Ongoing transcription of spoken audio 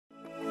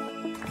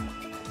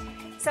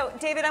So,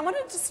 David, I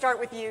wanted to start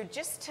with you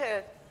just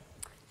to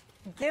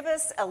give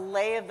us a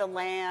lay of the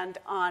land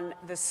on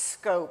the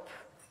scope,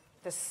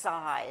 the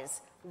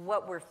size,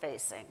 what we're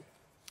facing.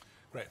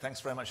 Great, thanks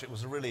very much. It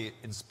was a really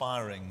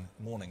inspiring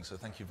morning, so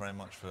thank you very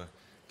much for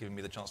giving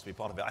me the chance to be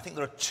part of it. I think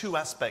there are two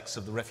aspects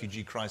of the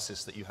refugee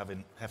crisis that you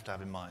have to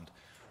have in mind.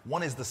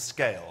 One is the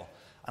scale,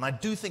 and I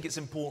do think it's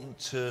important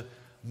to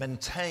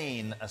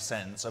maintain a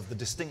sense of the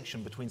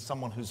distinction between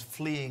someone who's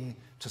fleeing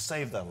to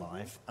save their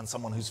life and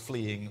someone who's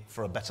fleeing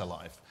for a better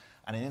life.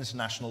 And in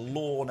international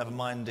law, never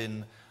mind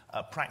in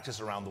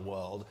practice around the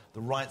world, the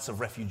rights of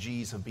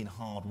refugees have been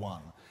hard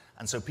won.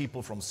 And so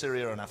people from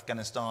Syria and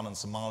Afghanistan and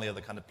Somalia,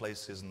 the kind of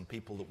places and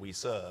people that we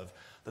serve,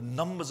 the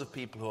numbers of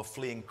people who are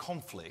fleeing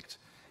conflict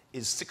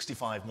is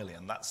 65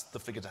 million. That's the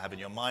figure to have in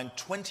your mind.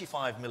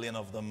 25 million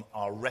of them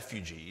are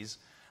refugees,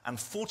 and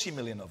 40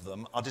 million of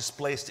them are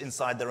displaced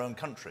inside their own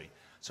country.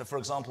 So, for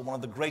example, one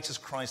of the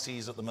greatest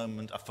crises at the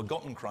moment, a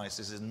forgotten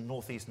crisis, is in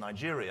northeast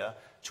Nigeria.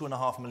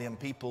 2.5 million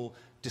people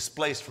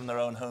displaced from their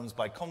own homes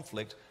by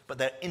conflict, but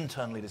they're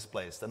internally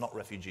displaced. They're not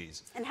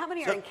refugees. And how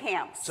many are in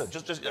camps? So,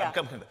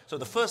 So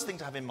the first thing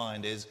to have in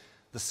mind is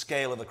the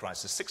scale of the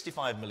crisis.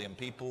 65 million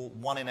people,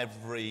 1 in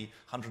every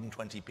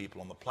 120 people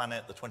on the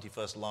planet, the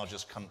 21st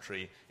largest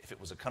country, if it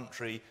was a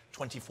country,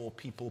 24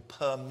 people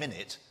per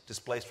minute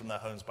displaced from their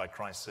homes by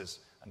crisis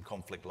and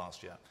conflict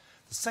last year.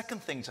 The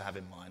second thing to have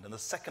in mind, and the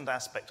second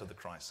aspect of the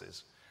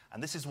crisis,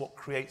 and this is what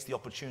creates the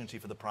opportunity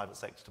for the private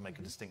sector to make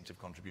a distinctive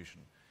contribution,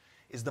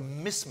 is the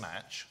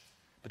mismatch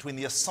between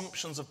the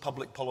assumptions of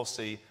public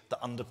policy that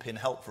underpin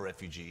help for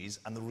refugees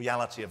and the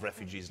reality of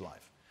refugees'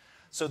 life.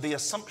 So the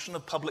assumption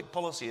of public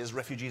policy is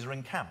refugees are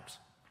in camps,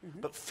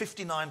 but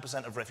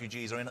 59% of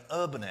refugees are in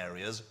urban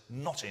areas,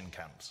 not in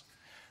camps.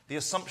 The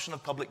assumption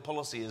of public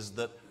policy is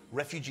that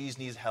refugees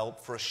need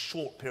help for a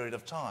short period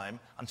of time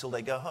until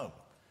they go home,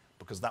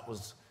 because that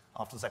was,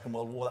 after the Second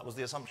World War, that was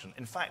the assumption.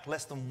 In fact,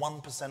 less than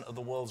 1% of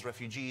the world's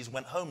refugees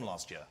went home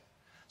last year.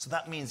 So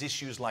that means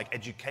issues like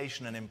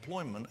education and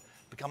employment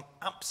become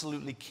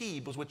absolutely key,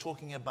 because we're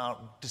talking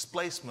about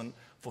displacement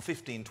for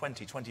 15,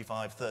 20,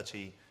 25,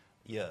 30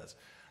 years.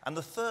 And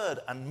the third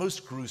and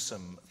most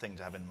gruesome thing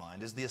to have in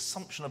mind is the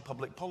assumption of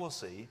public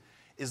policy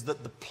is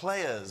that the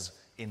players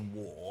in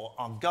war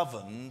are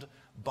governed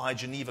by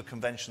Geneva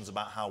Conventions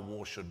about how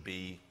war should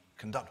be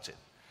conducted.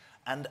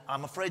 And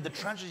I'm afraid the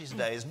tragedy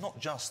today is not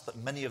just that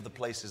many of the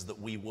places that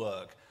we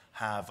work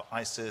have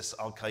ISIS,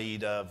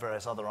 Al-Qaeda,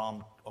 various other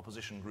armed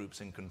opposition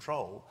groups in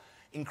control.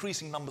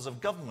 Increasing numbers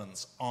of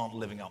governments aren't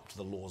living up to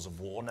the laws of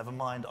war, never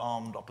mind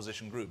armed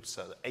opposition groups.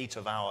 8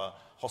 of our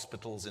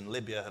hospitals in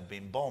Libya have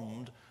been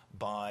bombed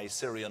by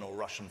Syrian or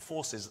Russian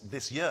forces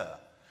this year.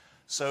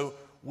 So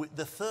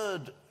the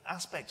third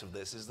aspect of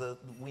this is that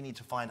we need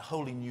to find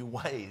wholly new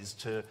ways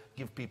to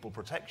give people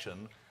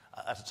protection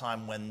at a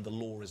time when the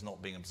law is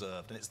not being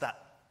observed. And it's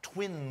that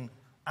twin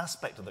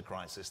aspect of the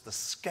crisis, the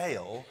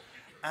scale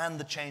and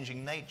the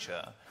changing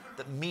nature,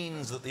 that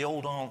means that the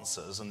old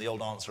answers, and the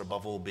old answer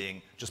above all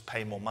being just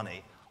pay more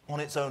money, on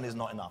its own is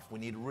not enough. We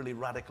need really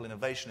radical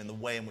innovation in the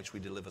way in which we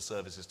deliver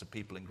services to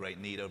people in great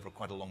need over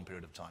quite a long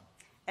period of time.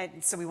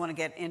 And so we want to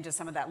get into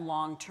some of that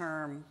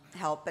long-term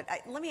help. But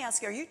let me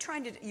ask you, are you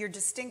trying to, you're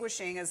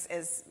distinguishing,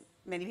 as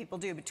many people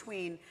do,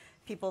 between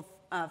people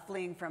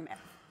fleeing from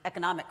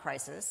economic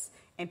crisis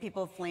and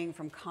people fleeing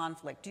from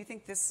conflict. Do you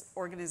think this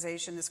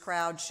organization, this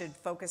crowd, should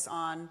focus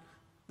on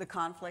the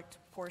conflict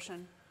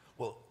portion?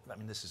 Well, I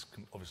mean, this is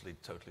obviously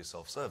totally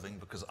self-serving,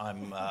 because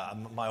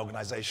my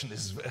organization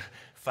is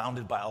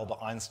founded by Albert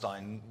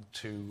Einstein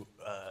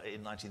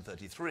in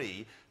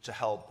 1933 to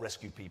help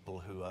rescue people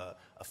who are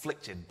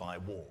afflicted by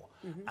war.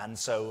 And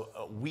so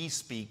we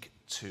speak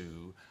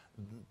to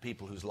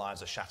people whose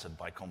lives are shattered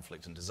by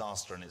conflict and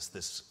disaster, and it's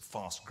this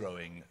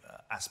fast-growing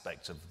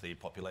aspect of the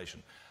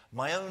population.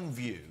 My own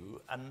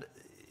view, and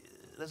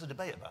there's a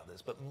debate about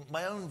this, but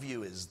my own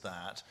view is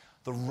that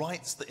the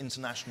rights that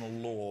international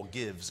law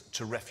gives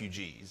to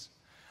refugees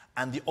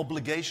and the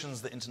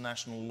obligations that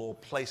international law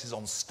places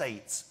on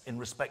states in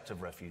respect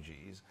of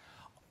refugees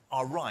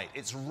are right.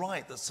 It's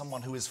right that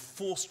someone who is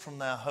forced from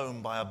their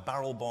home by a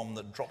barrel bomb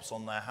that drops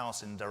on their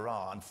house in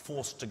Daraa and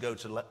forced to go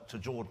to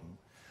Jordan,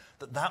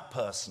 that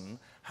person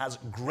has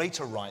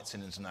greater rights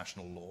in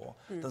international law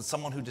than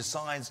someone who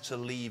decides to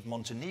leave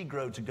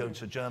Montenegro to go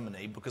to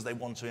Germany because they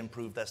want to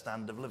improve their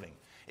standard of living.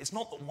 It's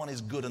not that one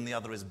is good and the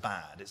other is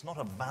bad. It's not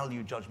a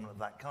value judgment of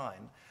that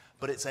kind,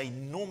 but it's a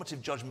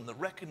normative judgment that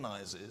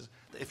recognizes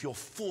that if you're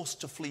forced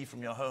to flee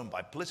from your home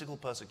by political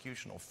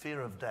persecution or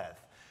fear of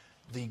death,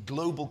 the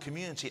global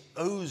community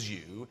owes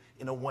you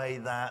in a way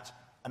that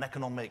an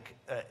economic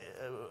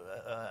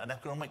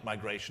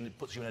migration, it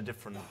puts you in a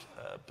different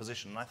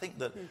position. And I think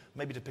that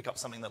maybe to pick up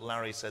something that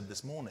Larry said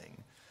this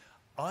morning,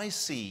 I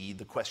see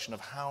the question of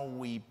how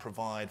we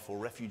provide for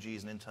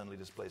refugees and internally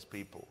displaced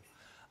people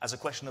as a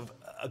question of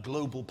a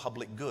global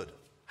public good.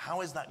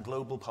 How is that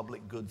global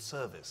public good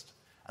serviced?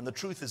 And the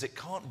truth is it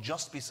can't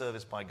just be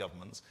serviced by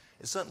governments.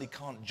 It certainly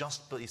can't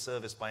just be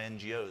serviced by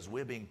NGOs.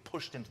 We're being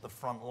pushed into the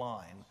front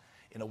line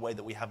in a way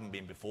that we haven't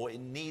been before. It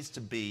needs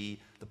to be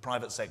the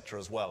private sector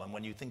as well. And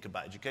when you think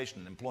about education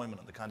and employment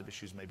and the kind of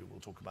issues maybe we'll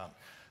talk about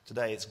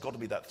today, it's got to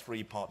be that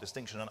three-part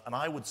distinction. And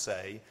I would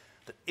say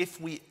that if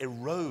we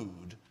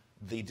erode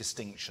the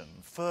distinction,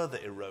 further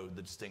erode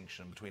the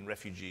distinction between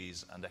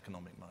refugees and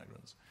economic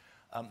migrants,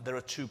 there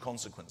are two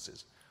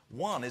consequences.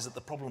 One is that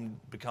the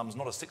problem becomes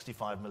not a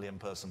 65 million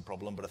person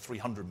problem, but a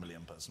 300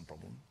 million person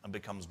problem, and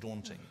becomes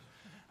daunting.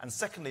 And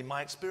secondly,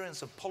 my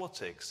experience of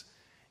politics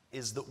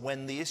is that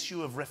when the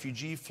issue of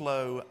refugee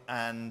flow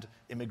and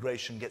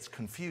immigration gets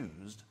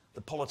confused,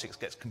 the politics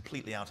gets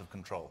completely out of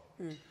control.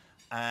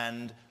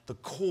 And the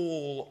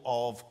call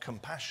of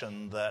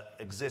compassion that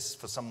exists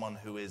for someone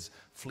who is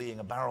fleeing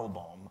a barrel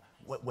bomb,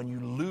 when you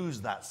lose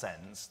that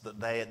sense that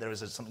there is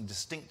something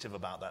distinctive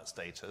about that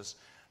status,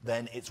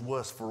 then it's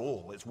worse for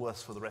all. It's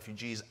worse for the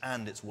refugees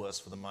and it's worse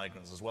for the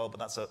migrants as well. But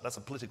that's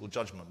a political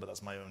judgment, but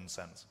that's my own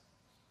sense.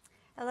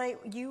 Helle,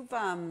 you've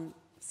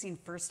seen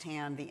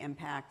firsthand the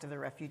impact of the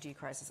refugee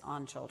crisis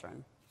on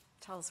children.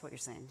 Tell us what you're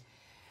saying.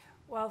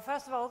 Well,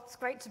 first of all, it's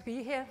great to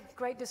be here.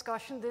 Great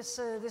discussion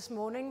this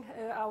morning.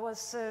 I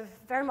was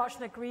very much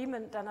in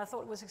agreement, and I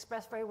thought it was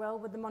expressed very well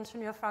with the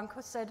Monsignor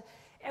Franco said,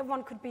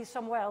 everyone could be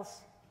somewhere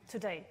else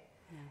today.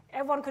 Yeah.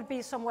 Everyone could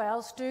be somewhere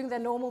else doing their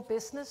normal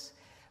business,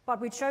 but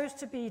we chose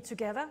to be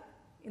together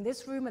in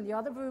this room and the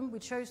other room. We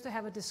chose to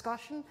have a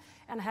discussion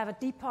and have a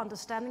deeper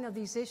understanding of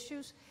these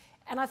issues.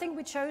 And I think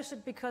we chose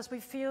it because we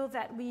feel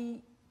that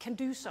we can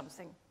do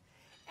something.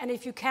 And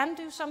if you can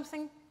do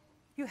something,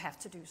 you have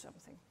to do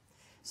something.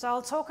 So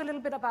I'll talk a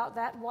little bit about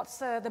that, what's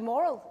the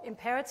moral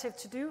imperative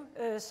to do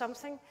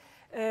something.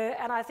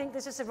 And I think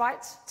this is the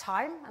right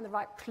time and the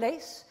right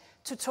place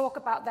to talk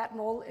about that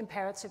moral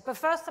imperative. But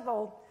first of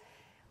all,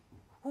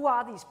 who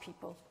are these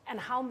people and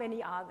how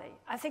many are they?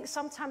 I think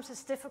sometimes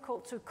it's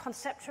difficult to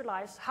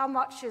conceptualize how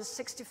much is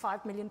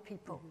 65 million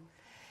people.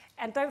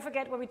 And don't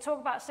forget, when we talk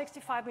about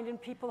 65 million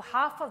people,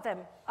 half of them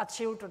are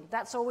children.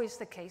 That's always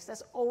the case.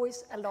 There's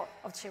always a lot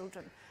of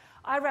children.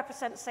 I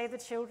represent Save the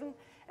Children,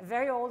 a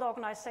very old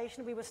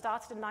organization. We were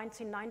started in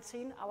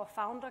 1919. Our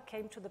founder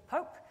came to the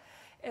Pope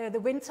the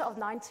winter of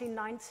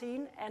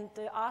 1919 and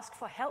asked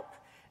for help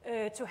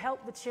to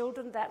help the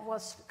children that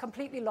was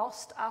completely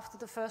lost after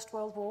the First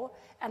World War,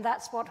 and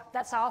that's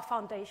our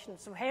foundation.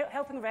 So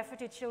helping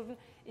refugee children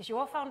is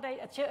your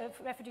foundation.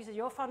 Refugees is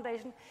your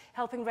foundation.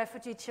 Helping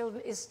refugee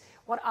children is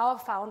what our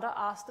founder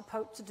asked the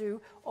Pope to do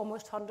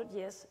almost 100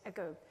 years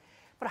ago.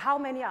 But how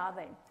many are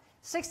they?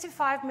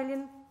 65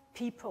 million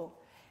people.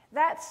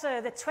 That's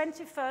the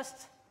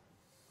 21st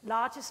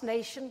largest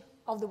nation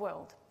of the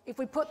world. If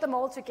we put them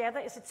all together,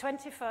 it's the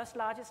 21st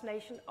largest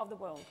nation of the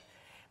world.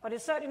 But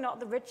it's certainly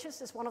not the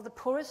richest. It's one of the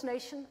poorest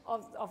nations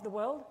of the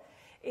world.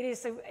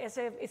 It's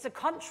a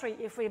country,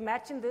 if we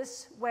imagine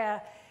this,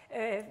 where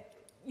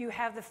you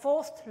have the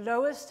fourth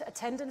lowest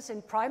attendance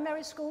in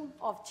primary school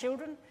of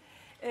children.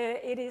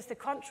 It is the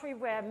country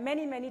where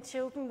many, many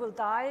children will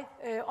die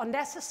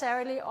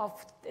unnecessarily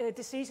of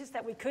diseases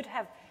that we could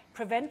have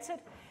prevented.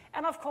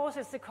 And of course,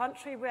 it's the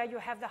country where you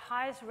have the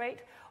highest rate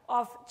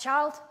of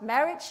child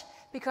marriage,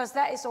 because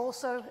that is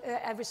also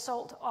a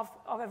result of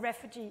a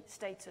refugee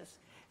status.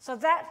 So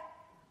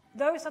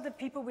those are the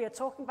people we are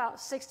talking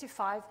about,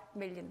 65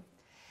 million.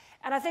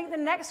 And I think the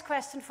next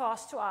question for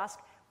us to ask,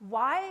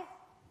 why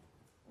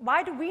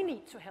do we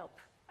need to help?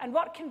 And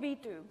what can we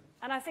do?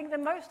 And I think the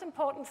most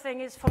important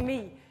thing is, for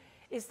me,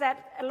 is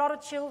that a lot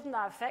of children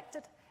are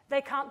affected.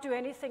 They can't do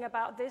anything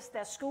about this.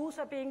 Their schools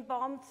are being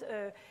bombed.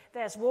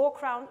 There's war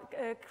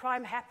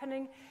crime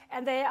happening.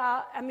 And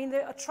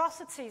the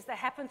atrocities that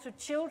happen to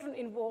children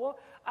in war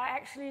are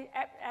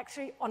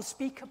actually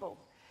unspeakable.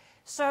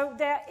 So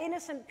they're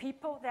innocent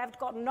people. They have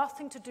got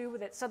nothing to do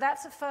with it. So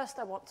that's the first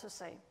I want to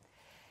say.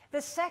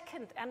 The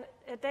second, and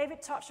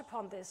David touched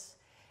upon this,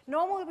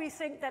 normally we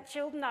think that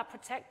children are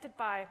protected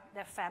by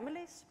their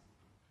families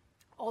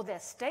or their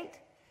state.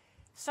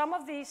 Some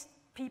of these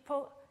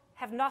people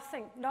have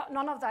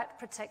none of that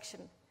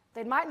protection.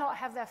 They might not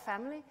have their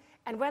family,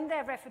 and when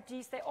they're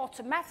refugees, they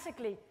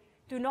automatically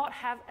do not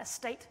have a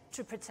state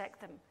to protect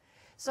them.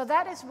 So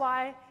that is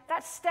why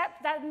that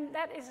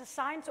is a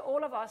sign to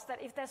all of us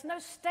that if there's no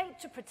state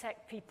to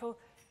protect people,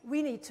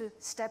 we need to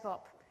step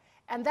up.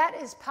 And that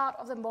is part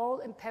of the moral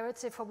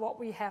imperative for what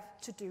we have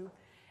to do.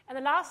 And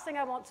the last thing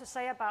I want to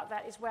say about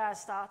that is where I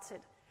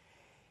started.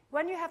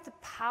 When you have the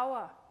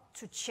power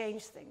to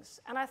change things,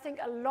 and I think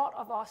a lot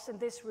of us in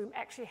this room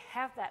actually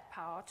have that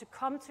power to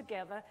come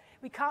together.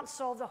 We can't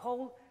solve the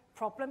whole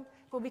problem,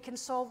 but we can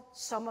solve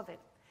some of it.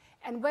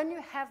 And when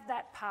you have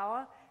that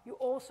power, you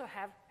also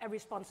have a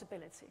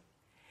responsibility.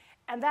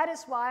 And that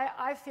is why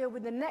I feel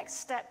with the next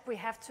step we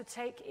have to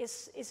take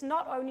is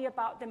not only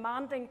about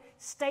demanding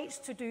states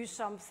to do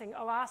something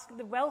or asking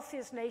the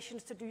wealthiest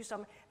nations to do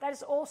something. That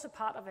is also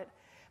part of it.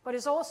 But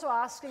it's also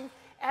asking,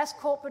 as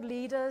corporate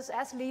leaders,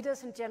 as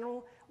leaders in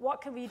general, what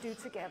can we do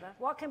together?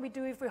 What can we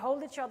do if we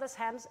hold each other's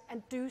hands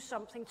and do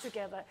something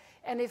together?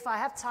 And if I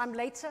have time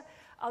later,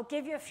 I'll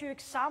give you a few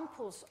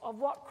examples of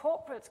what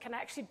corporates can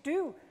actually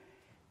do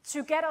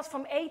to get us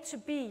from A to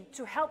B,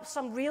 to help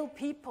some real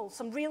people,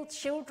 some real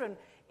children,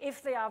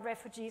 if they are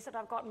refugees, and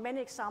I've got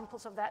many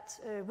examples of that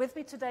with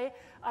me today.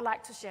 I'd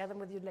like to share them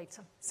with you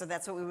later. So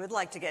that's what we would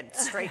like to get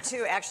straight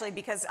to, actually,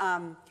 because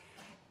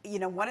you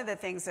know, one of the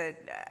things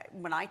that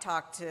when I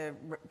talk to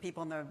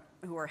people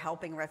who are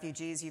helping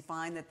refugees, you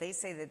find that they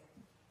say that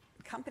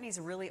companies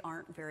really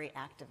aren't very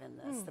active in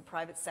this. The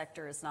private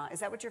sector is not. Is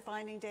that what you're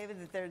finding, David?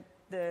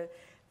 That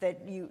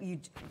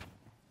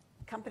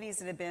companies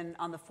that have been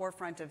on the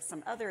forefront of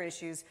some other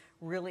issues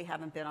really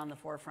haven't been on the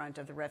forefront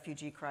of the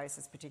refugee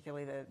crisis,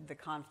 particularly the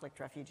conflict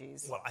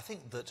refugees? Well, I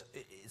think that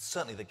it's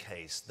certainly the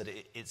case that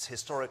it's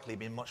historically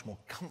been much more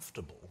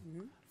comfortable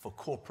for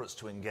corporates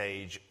to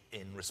engage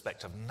in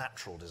respect of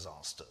natural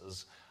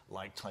disasters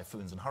like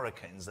typhoons and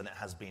hurricanes than it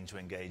has been to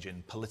engage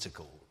in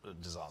political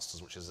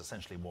disasters, which is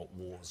essentially what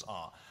wars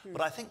are.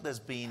 But I think there's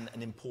been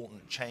an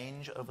important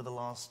change over the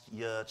last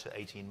year to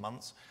 18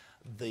 months.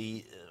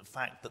 The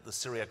fact that the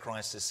Syria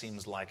crisis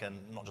seems like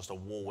not just a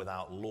war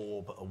without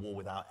law, but a war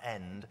without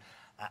end,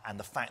 and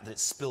the fact that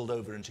it's spilled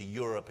over into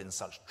Europe in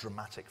such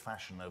dramatic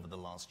fashion over the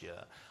last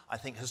year, I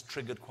think has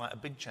triggered quite a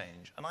big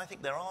change. And I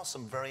think there are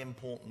some very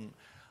important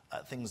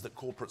things that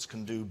corporates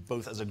can do,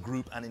 both as a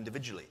group and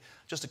individually.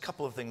 Just a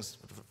couple of things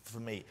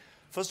for me.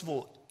 First of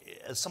all,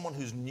 as someone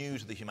who's new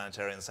to the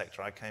humanitarian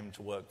sector, I came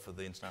to work for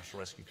the International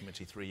Rescue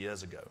Committee 3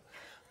 years ago.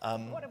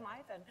 What am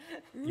I then?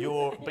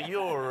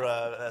 You're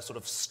a sort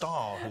of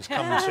star who's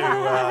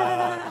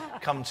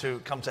come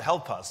to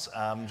help us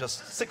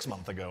just 6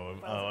 months ago,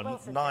 or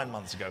 9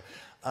 months ago.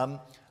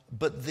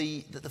 But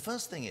the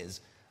first thing is,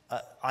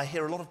 I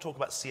hear a lot of talk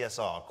about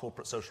CSR,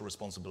 corporate social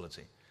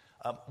responsibility.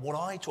 What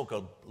I talk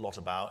a lot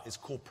about is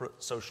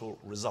corporate social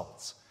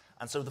results.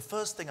 And so the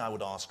first thing I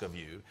would ask of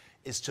you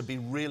is to be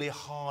really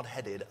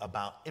hard-headed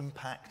about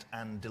impact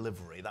and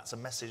delivery. That's a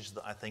message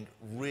that I think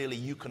really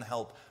you can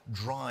help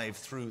drive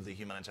through the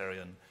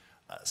humanitarian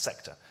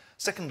sector.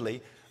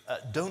 Secondly,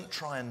 don't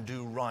try and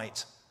do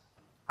right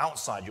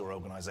outside your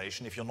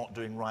organization if you're not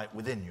doing right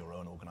within your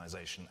own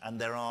organization. And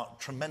there are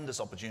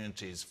tremendous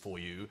opportunities for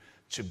you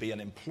to be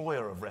an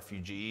employer of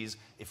refugees.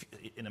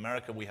 In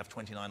America, we have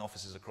 29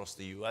 offices across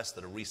the US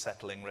that are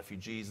resettling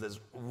refugees.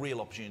 There's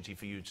real opportunity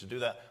for you to do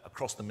that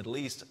across the Middle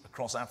East,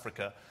 across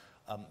Africa.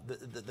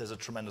 There's a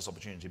tremendous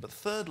opportunity. But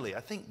thirdly, I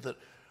think that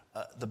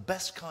the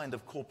best kind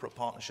of corporate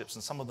partnerships,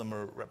 and some of them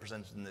are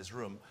represented in this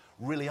room,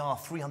 really are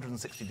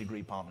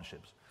 360-degree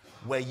partnerships,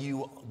 where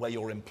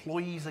your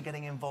employees are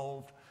getting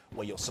involved,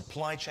 where your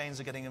supply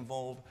chains are getting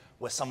involved,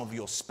 where some of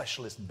your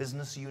specialist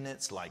business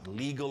units like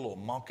legal or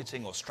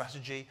marketing or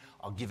strategy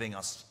are giving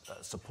us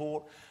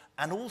support.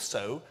 And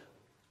also,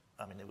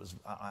 I mean,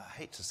 I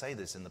hate to say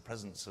this in the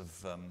presence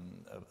of the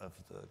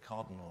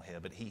Cardinal here,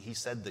 but he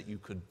said that you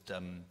could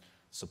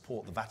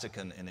support the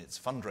Vatican in its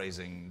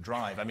fundraising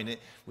drive. I mean,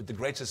 with the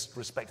greatest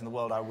respect in the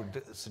world, I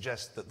would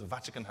suggest that the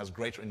Vatican has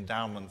greater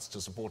endowments to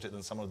support it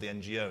than some of the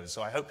NGOs.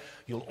 So I hope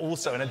you'll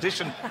also, in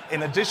addition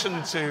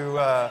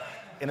to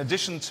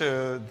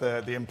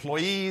the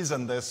employees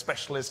and the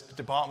specialist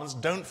departments,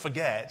 don't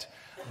forget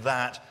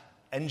that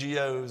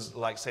NGOs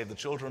like Save the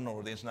Children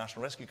or the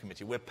International Rescue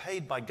Committee, we're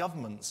paid by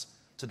governments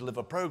to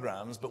deliver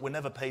programs, but we're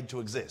never paid to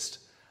exist.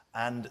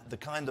 And the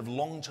kind of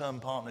long-term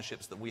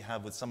partnerships that we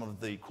have with some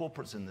of the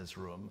corporates in this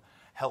room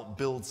help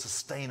build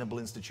sustainable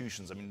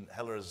institutions. I mean,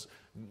 Helle is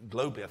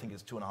globally, I think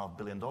it's $2.5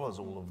 billion,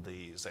 all of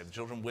the Save the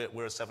Children. We're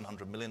a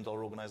 $700 million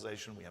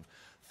organization. We have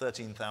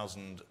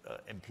 13,000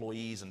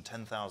 employees and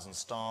 10,000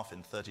 staff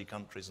in 30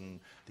 countries in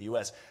the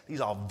US.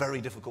 These are very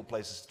difficult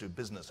places to do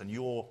business, and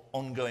your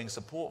ongoing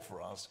support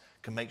for us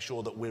can make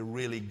sure that we're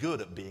really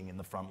good at being in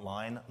the front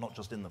line, not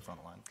just in the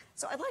front line.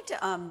 So I'd like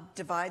to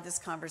divide this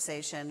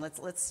conversation.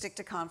 Let's stick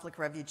to conflict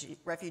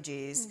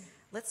refugees.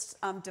 Let's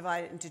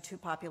divide it into two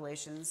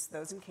populations,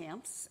 those in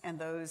camps and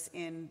those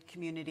in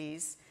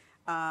communities,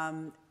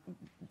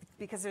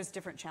 because there's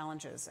different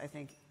challenges, I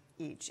think,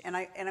 each. And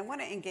I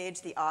want to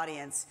engage the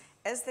audience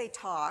as they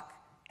talk,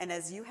 and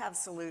as you have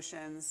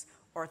solutions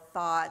or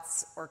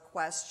thoughts or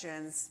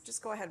questions,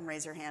 just go ahead and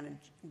raise your hand and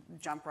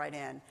jump right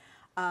in.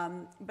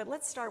 But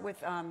let's start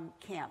with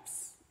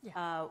camps.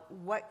 Yeah.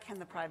 What can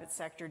the private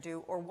sector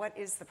do, or what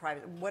is the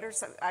private? What are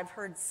some? I've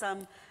heard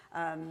some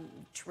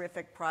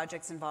terrific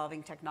projects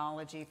involving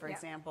technology, for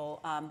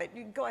example. But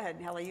you, go ahead,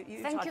 Helle.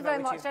 You Thank you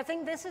very much. I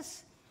think this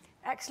is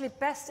actually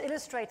best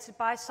illustrated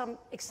by some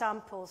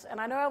examples, and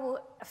I know I will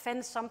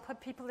offend some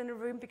people in the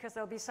room because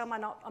there'll be some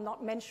I'm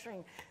not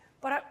mentioning.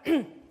 But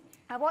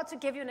I want to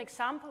give you an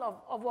example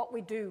of what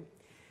we do.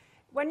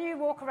 When you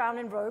walk around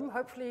in Rome,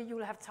 hopefully you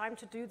will have time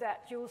to do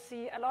that, you'll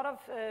see a lot of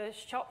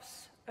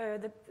shops,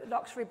 the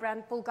luxury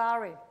brand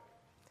Bulgari.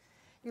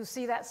 You'll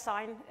see that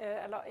sign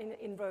a lot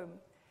in Rome.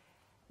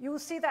 You will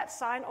see that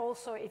sign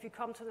also if you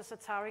come to the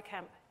Satari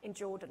camp in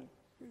Jordan.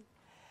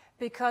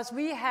 Because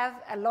we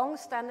have a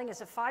long-standing,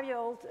 it's a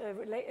 5-year-old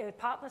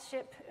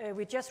partnership,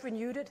 we just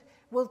renewed it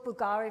with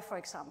Bulgari, for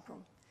example.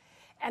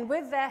 And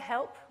with their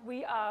help,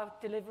 we are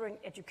delivering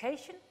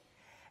education.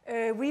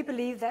 We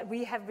believe that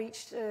we have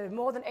reached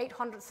more than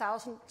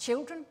 800,000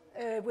 children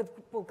with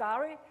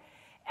Bulgari.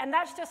 And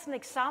that's just an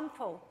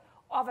example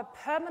of a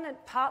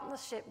permanent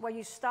partnership where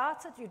you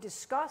started, you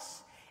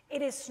discuss.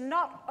 It is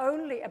not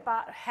only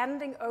about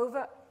handing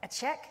over a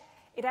check,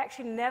 it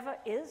actually never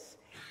is.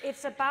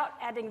 It's about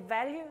adding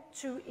value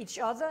to each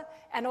other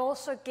and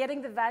also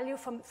getting the value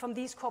from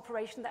these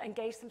corporations that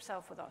engage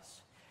themselves with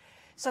us.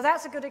 So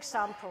that's a good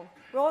example.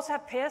 We also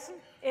have Pearson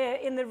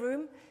in the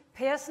room.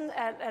 Pearson,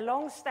 a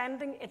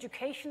long-standing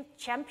education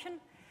champion,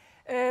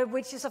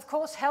 which is of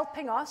course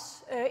helping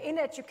us in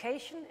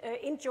education,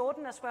 in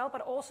Jordan as well,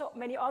 but also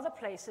many other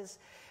places.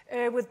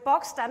 With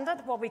bog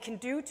standard, what we can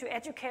do to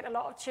educate a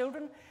lot of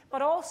children,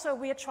 but also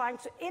we are trying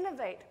to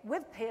innovate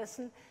with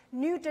Pearson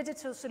new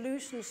digital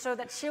solutions so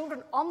that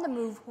children on the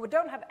move who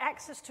don't have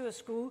access to a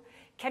school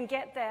can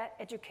get their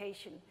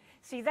education.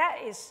 See, that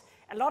is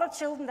a lot of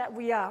children that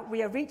we are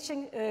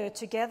reaching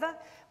together,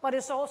 but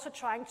it's also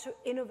trying to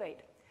innovate.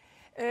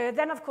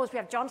 Then, of course, we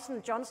have Johnson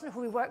 & Johnson,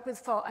 who we work with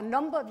for a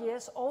number of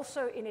years,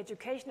 also in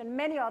education and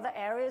many other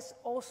areas,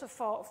 also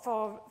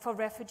for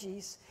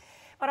refugees.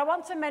 But I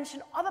want to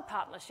mention other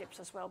partnerships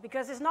as well,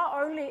 because it's not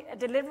only a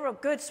deliverer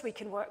of goods we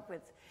can work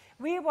with.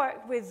 We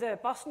work with the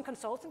Boston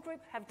Consulting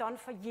Group, have done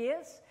for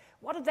years.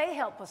 What do they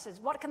help us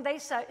with? What can they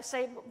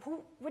say?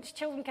 Which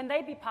children can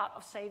they be part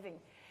of saving?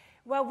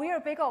 Well, we're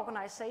a big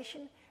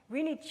organization.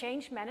 We need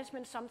change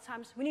management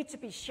sometimes. We need to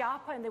be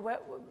sharper in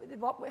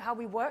how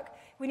we work.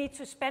 We need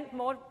to spend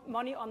more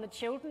money on the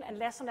children and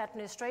less on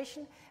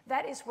administration.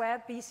 That is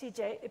where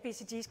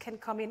BCGs can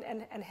come in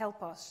and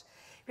help us.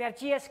 We have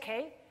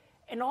GSK,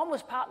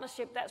 enormous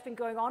partnership that's been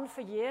going on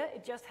for years.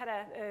 It just had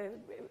an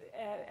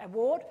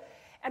award.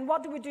 And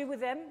what do we do with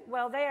them?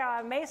 Well, they are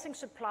an amazing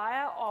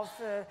supplier of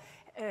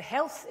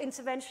health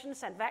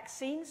interventions and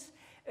vaccines.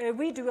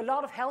 We do a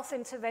lot of health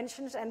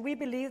interventions, and we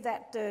believe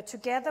that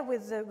together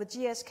with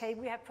GSK,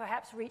 we have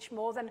perhaps reached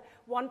more than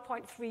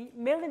 1.3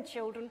 million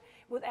children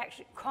with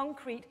actually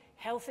concrete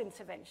health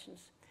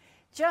interventions.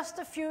 Just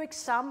a few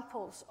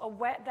examples of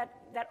where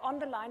that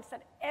underlines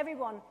that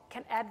everyone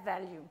can add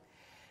value.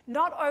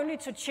 Not only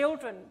to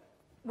children,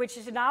 which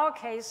is in our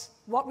case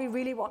what we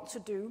really want to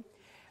do,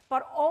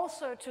 but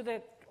also to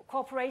the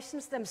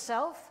corporations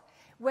themselves,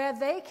 where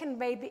they can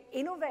maybe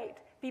innovate,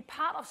 be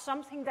part of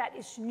something that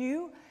is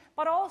new,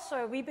 but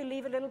also, we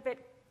believe a little bit,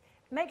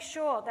 make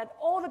sure that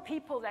all the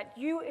people that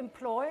you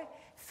employ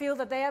feel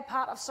that they are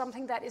part of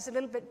something that is a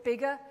little bit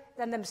bigger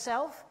than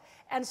themselves,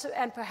 and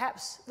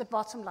perhaps the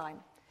bottom line.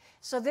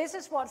 So this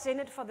is what's in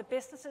it for the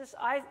businesses.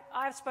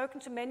 I've spoken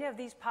to many of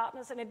these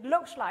partners, and it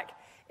looks like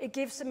it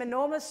gives them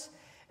enormous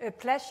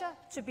pleasure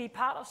to be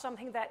part of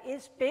something that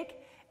is big,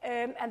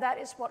 and that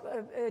is what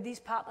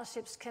these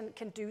partnerships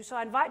can do. So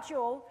I invite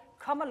you all,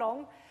 come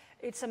along.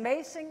 It's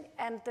amazing,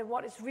 and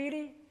what is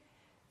really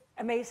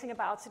amazing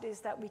about it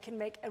is that we can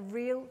make a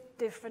real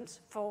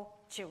difference for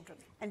children.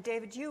 And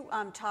David, you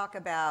talk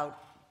about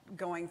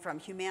going from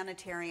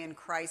humanitarian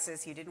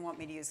crisis, you didn't want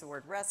me to use the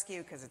word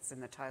rescue because it's in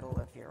the title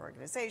of your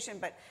organization,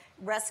 but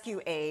rescue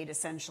aid,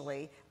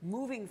 essentially,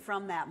 moving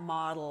from that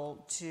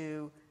model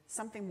to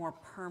something more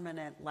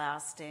permanent,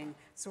 lasting,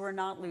 so we're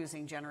not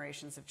losing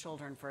generations of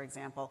children, for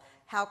example.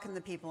 How can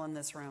the people in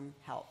this room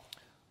help?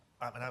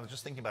 And I was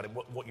just thinking about it.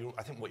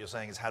 I think what you're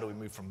saying is how do we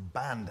move from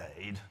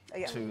Band-Aid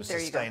to there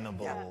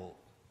sustainable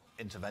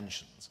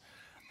interventions?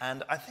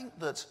 And I think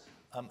that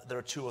there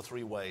are 2 or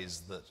 3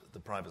 ways that the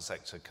private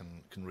sector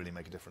can really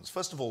make a difference.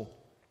 First of all,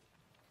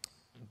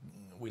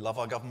 we love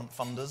our government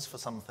funders for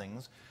some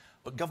things,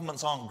 but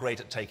governments aren't great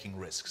at taking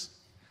risks.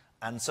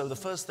 And so the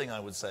first thing I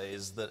would say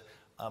is that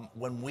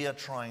when we are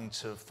trying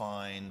to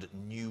find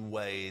new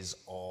ways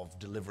of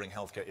delivering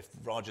healthcare, if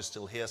Raj is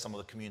still here, some of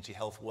the community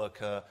health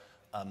worker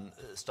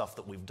stuff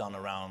that we've done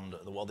around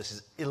the world. This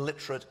is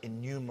illiterate,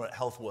 innumerate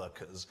health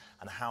workers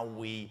and how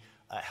we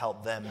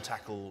help them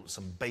tackle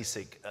some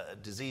basic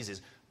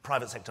diseases.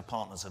 Private sector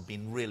partners have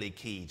been really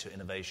key to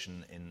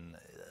innovation in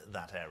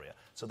that area.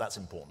 So that's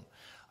important.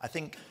 I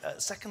think,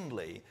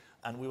 secondly,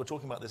 and we were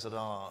talking about this at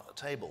our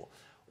table,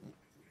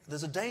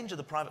 there's a danger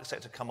the private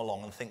sector come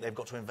along and think they've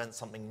got to invent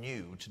something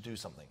new to do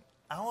something.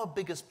 Our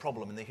biggest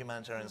problem in the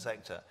humanitarian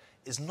sector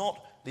is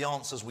not the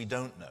answers we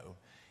don't know.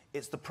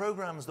 It's the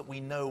programs that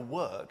we know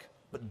work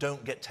but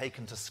don't get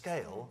taken to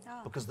scale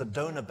because the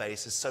donor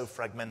base is so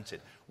fragmented.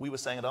 We were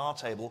saying at our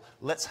table,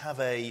 let's have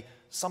a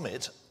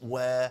summit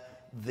where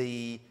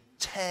the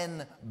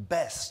 10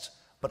 best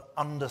but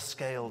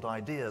underscaled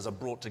ideas are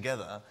brought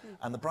together,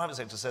 and the private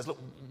sector says, look,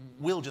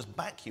 we'll just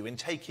back you in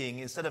taking,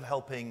 instead of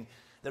helping,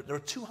 there are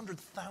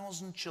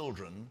 200,000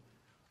 children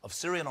of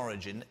Syrian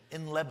origin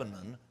in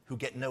Lebanon who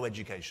get no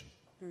education.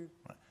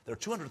 Right? There are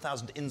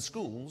 200,000 in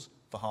schools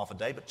for half a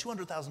day, but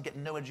 200,000 get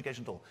no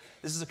education at all.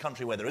 This is a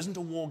country where there isn't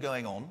a war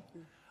going on.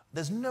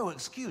 There's no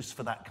excuse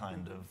for that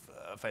kind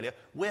of failure.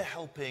 We're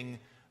helping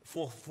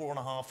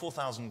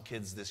 4,500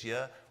 kids this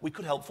year. We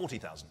could help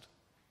 40,000.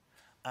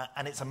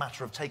 And it's a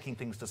matter of taking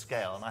things to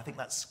scale. And I think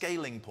that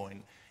scaling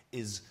point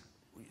is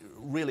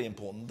really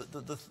important.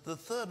 The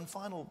third and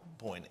final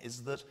point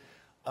is that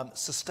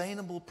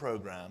Sustainable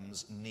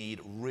programs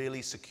need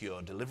really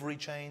secure delivery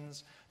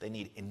chains, they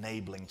need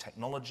enabling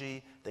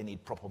technology, they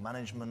need proper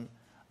management.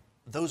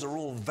 Those are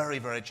all very,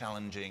 very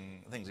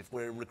challenging things. If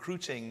we're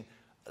recruiting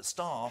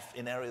staff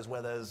in areas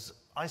where there's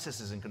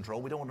ISIS is in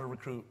control, we don't want to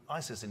recruit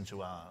ISIS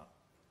into our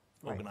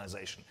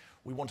organization.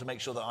 We want to make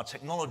sure that our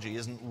technology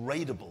isn't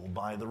raidable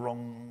by the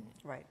wrong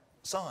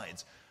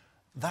sides.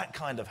 That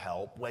kind of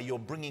help, where you're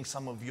bringing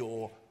some of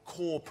your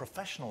core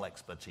professional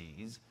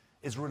expertise,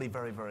 is really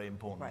very, very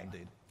important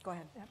indeed. Go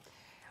ahead. Yeah.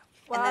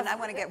 Well, and then I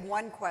want to get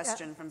one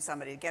question from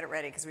somebody. Get it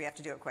ready, because we have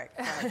to do it quick.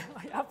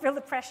 I feel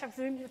the pressure of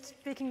doing it,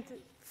 speaking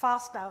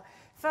fast now.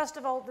 First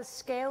of all, the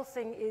scale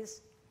thing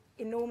is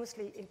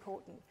enormously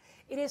important.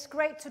 It is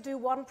great to do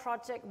one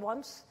project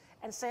once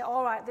and say,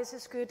 all right, this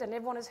is good, and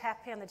everyone is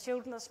happy, and the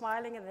children are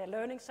smiling, and they're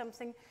learning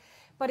something.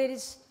 But it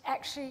is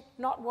actually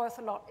not worth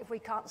a lot if we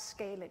can't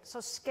scale it. So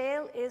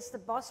scale is the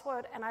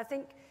buzzword, and I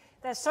think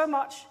there's so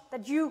much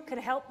that you can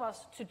help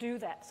us to do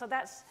that. So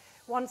that's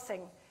one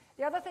thing.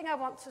 The other thing I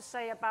want to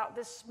say about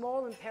this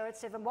small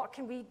imperative and what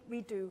can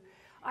we do,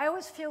 I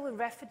always feel with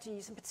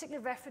refugees, and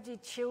particularly refugee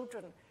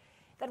children,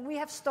 that we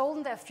have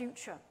stolen their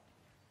future.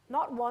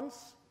 Not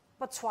once,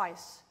 but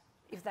twice,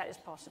 if that is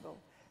possible.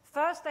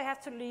 First, they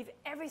have to leave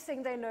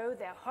everything they know,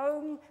 their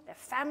home, their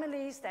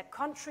families, their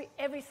country,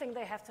 everything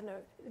they have to know,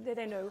 that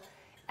they know.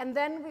 And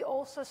then we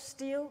also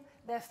steal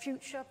their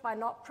future by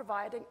not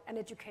providing an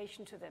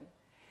education to them.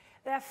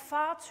 There are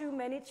far too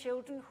many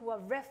children who are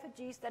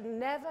refugees that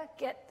never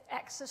get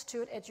access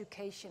to an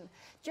education.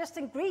 Just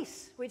in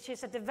Greece, which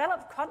is a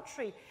developed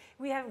country,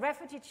 we have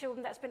refugee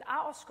children that's been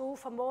out of school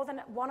for more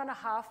than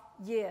 1.5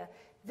 years.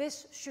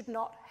 This should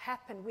not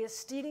happen. We are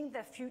stealing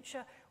their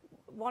future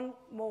one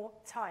more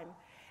time.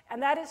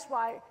 And that is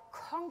why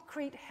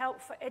concrete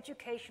help for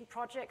education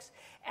projects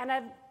and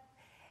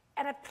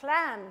a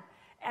plan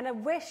and a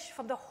wish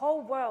from the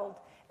whole world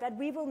that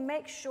we will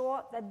make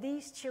sure that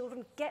these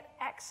children get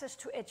access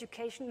to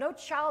education. No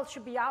child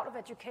should be out of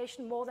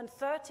education more than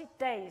 30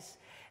 days.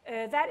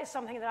 That is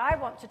something that I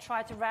want to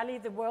try to rally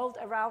the world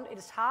around. It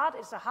is hard,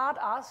 it's a hard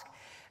ask,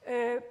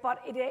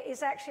 but it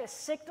is actually a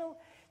signal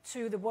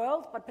to the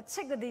world, but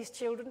particularly these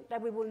children, that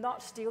we will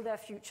not steal their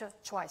future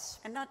twice.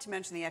 And not to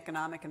mention the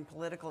economic and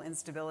political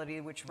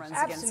instability which runs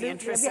against the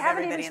interests of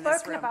everybody in this room. We haven't even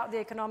spoken about the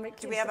economic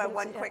instability. Do we have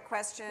one quick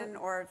question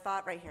or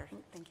thought right here?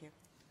 Thank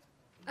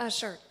you.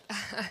 Sure.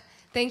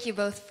 Thank you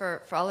both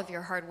for all of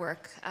your hard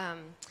work.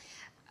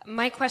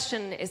 My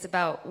question is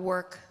about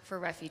work for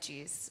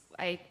refugees.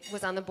 I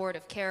was on the board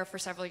of CARE for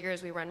several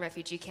years. We run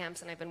refugee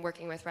camps, and I've been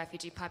working with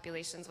refugee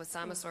populations with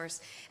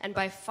Samasource. And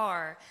by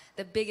far,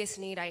 the biggest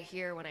need I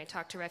hear when I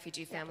talk to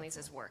refugee families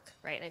is work,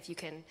 right? And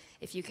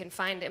if you can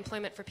find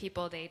employment for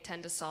people, they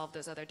tend to solve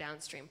those other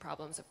downstream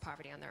problems of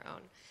poverty on their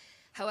own.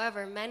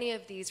 However, many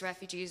of these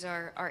refugees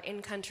are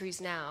in countries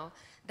now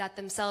that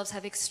themselves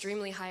have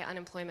extremely high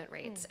unemployment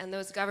rates. And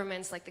those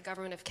governments, like the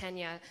government of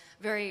Kenya,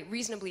 very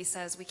reasonably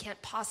says we can't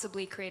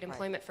possibly create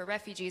employment for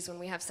refugees when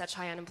we have such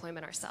high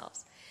unemployment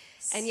ourselves.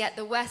 And yet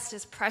the West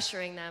is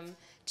pressuring them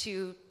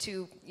to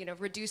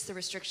reduce the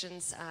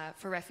restrictions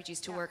for refugees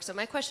to work. So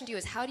my question to you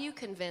is, how do you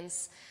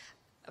convince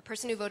a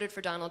person who voted for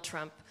Donald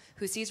Trump,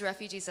 who sees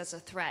refugees as a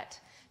threat,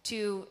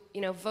 to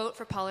vote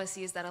for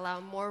policies that allow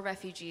more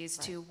refugees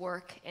to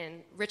work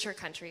in richer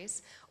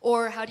countries?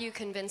 Or how do you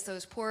convince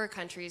those poorer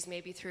countries,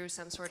 maybe through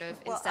some sort of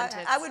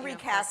incentives? I would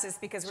recast this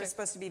because we're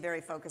supposed to be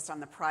very focused on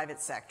the private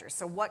sector.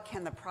 So what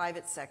can the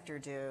private sector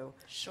do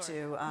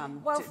to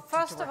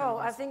first of all,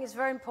 I think it's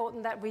very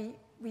important that we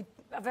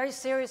are very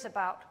serious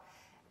about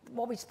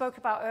what we spoke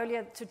about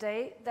earlier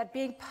today, that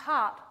being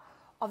part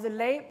of the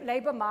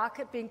labor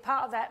market, being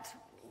part of that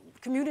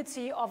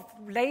community of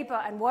labor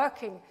and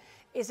working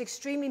is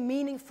extremely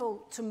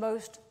meaningful to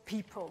most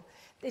people.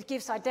 It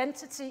gives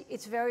identity,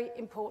 it's very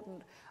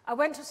important. I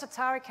went to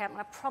Satari camp, and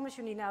I promise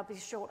you, Nina, I'll be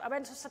short. I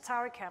went to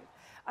Satari camp.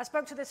 I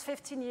spoke to this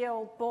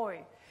 15-year-old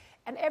boy,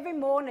 and every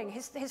morning,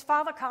 his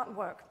father can't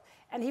work,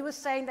 and he was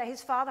saying that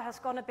his father has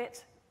gone a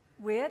bit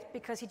weird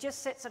because he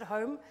just sits at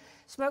home,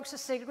 smokes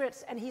his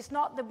cigarettes, and he's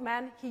not the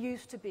man he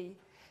used to be.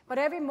 But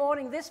every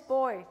morning, this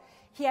boy,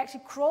 he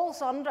actually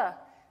crawls under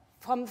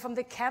from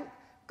the camp,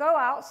 go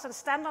out, sort of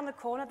stand on the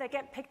corner, they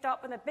get picked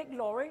up in a big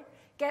lorry,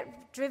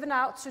 get driven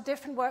out to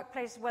different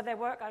workplaces where they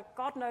work,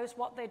 God knows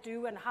what they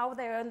do and how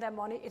they earn their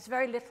money, it's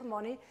very little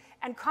money,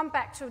 and come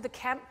back to the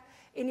camp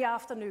in the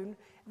afternoon.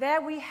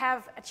 There we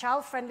have a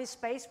child-friendly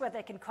space where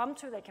they can come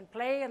to, they can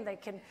play, and they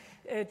can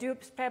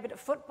play a bit of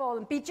football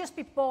and just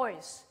be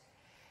boys.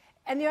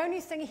 And the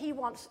only thing he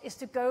wants is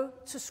to go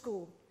to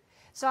school.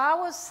 So I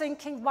was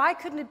thinking, why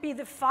couldn't it be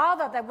the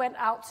father that went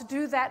out to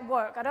do that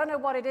work? I don't know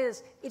what it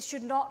is. It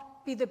should not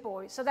be the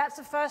boy. So that's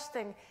the first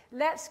thing.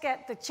 Let's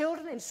get the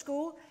children in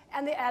school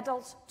and the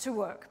adults to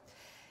work.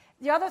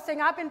 The other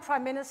thing, I've been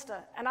Prime Minister,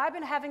 and I've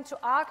been having to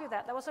argue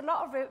that. There was a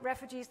lot of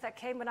refugees that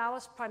came when I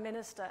was Prime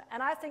Minister,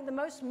 and I think the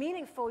most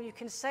meaningful you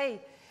can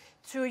say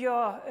to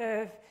your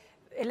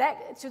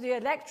to the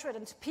electorate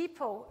and to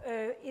people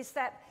is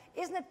that,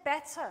 isn't it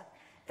better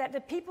that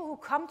the people who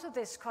come to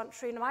this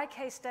country, in my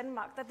case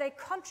Denmark, that they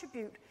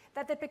contribute,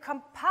 that they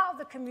become part of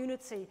the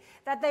community,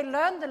 that they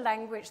learn the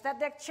language, that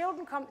their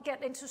children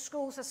get into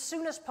schools as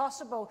soon as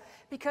possible,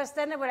 because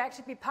then they will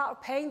actually be part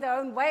of paying their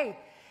own way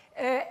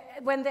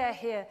when they're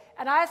here.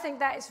 And I think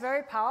that is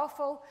very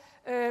powerful,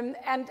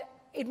 and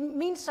it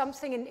means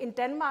something in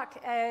Denmark.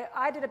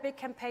 I did a big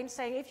campaign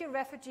saying, if you're a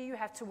refugee, you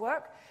have to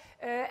work.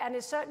 And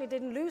it certainly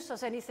didn't lose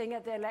us anything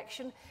at the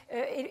election.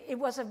 It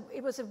was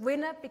a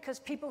winner, because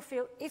people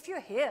feel if you're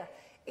here,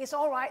 it's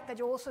all right that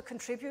you also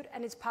contribute,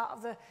 and it's part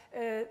of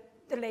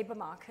the labor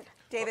market.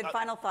 David,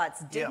 final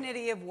thoughts.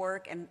 Dignity of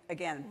work, and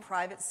again,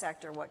 private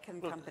sector, what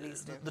can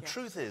companies do? The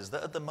truth is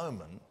that at the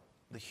moment,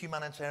 the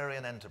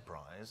humanitarian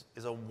enterprise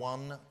is a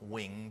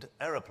one-winged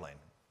aeroplane.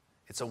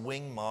 It's a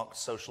wing-marked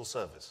social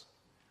service.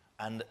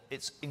 And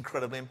it's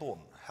incredibly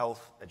important.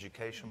 Health,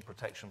 education,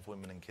 protection for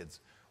women and kids.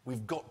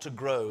 We've got to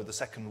grow the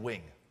second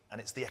wing, and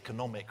it's the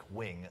economic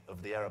wing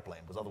of the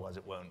aeroplane, because otherwise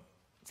it won't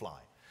fly.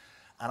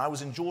 And I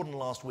was in Jordan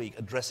last week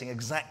addressing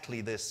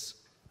exactly this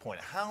point.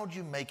 How do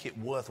you make it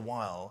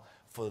worthwhile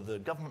for the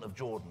government of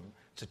Jordan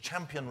to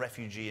champion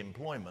refugee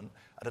employment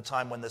at a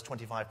time when there's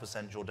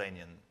 25%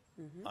 Jordanian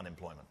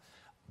unemployment?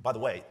 By the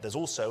way, there's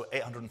also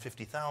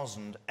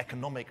 850,000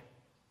 economic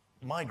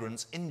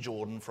migrants in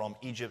Jordan from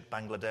Egypt,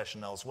 Bangladesh,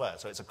 and elsewhere.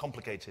 So it's a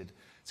complicated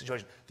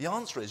situation. The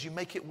answer is you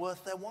make it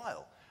worth their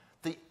while.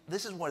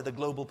 This is where the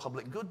global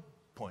public good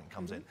point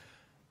comes in.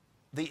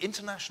 The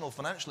international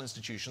financial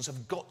institutions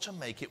have got to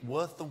make it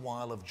worth the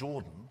while of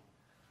Jordan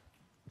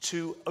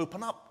to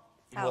open up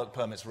work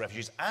permits for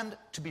refugees. And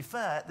to be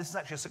fair, this is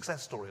actually a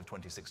success story of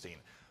 2016,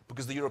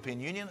 because the European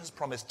Union has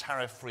promised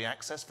tariff-free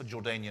access for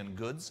Jordanian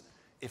goods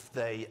if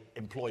they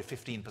employ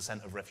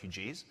 15% of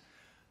refugees.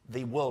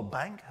 The World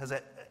Bank has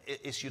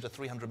issued a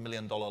 $300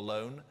 million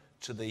loan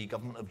to the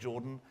government of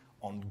Jordan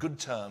on good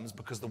terms,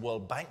 because the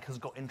World Bank has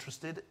got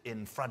interested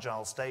in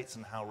fragile states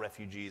and how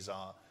refugees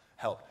are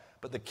helped.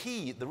 But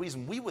the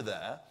reason we were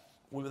there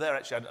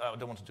actually, I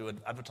don't want to do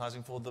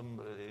advertising for them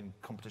in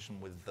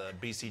competition with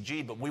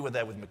BCG, but we were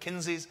there with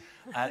McKinsey's.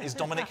 Is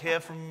Dominic here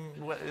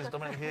is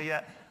Dominic here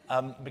yet?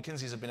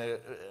 McKinsey's have been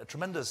a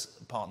tremendous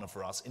partner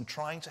for us in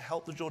trying to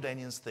help the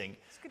Jordanians think,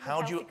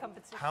 how do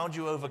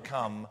you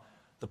overcome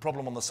the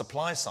problem on the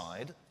supply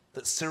side,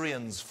 that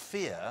Syrians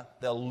fear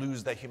they'll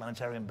lose their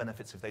humanitarian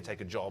benefits if they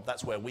take a job.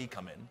 That's where we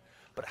come in.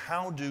 But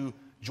how do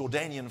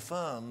Jordanian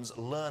firms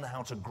learn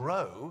how to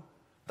grow?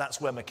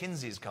 That's where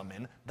McKinsey's come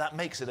in. That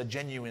makes it a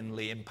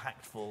genuinely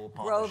impactful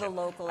partnership. Grow the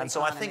local and economy.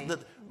 So I think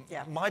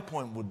that my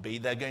point would be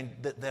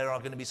that there are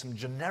going to be some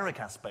generic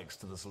aspects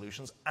to the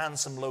solutions and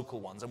some local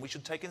ones. And we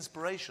should take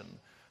inspiration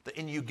that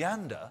in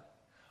Uganda,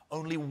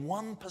 only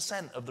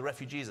 1% of the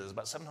refugees, there's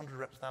about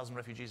 700,000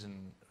 refugees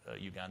in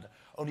Uganda,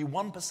 only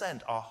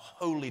 1% are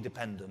wholly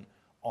dependent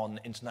on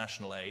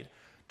international aid.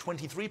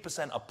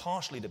 23% are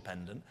partially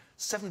dependent.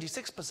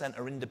 76%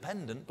 are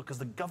independent because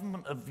the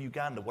government of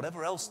Uganda,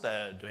 whatever else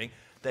they're doing,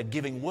 they're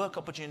giving work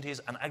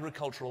opportunities and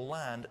agricultural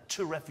land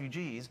to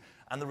refugees,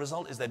 and the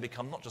result is they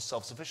become not just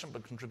self-sufficient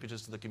but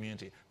contributors to the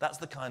community. That's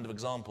the kind of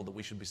example that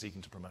we should be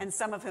seeking to promote. And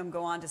some of whom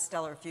go on to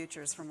stellar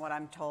futures, from what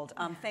I'm told.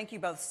 Thank you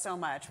both so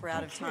much. We're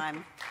out of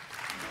time.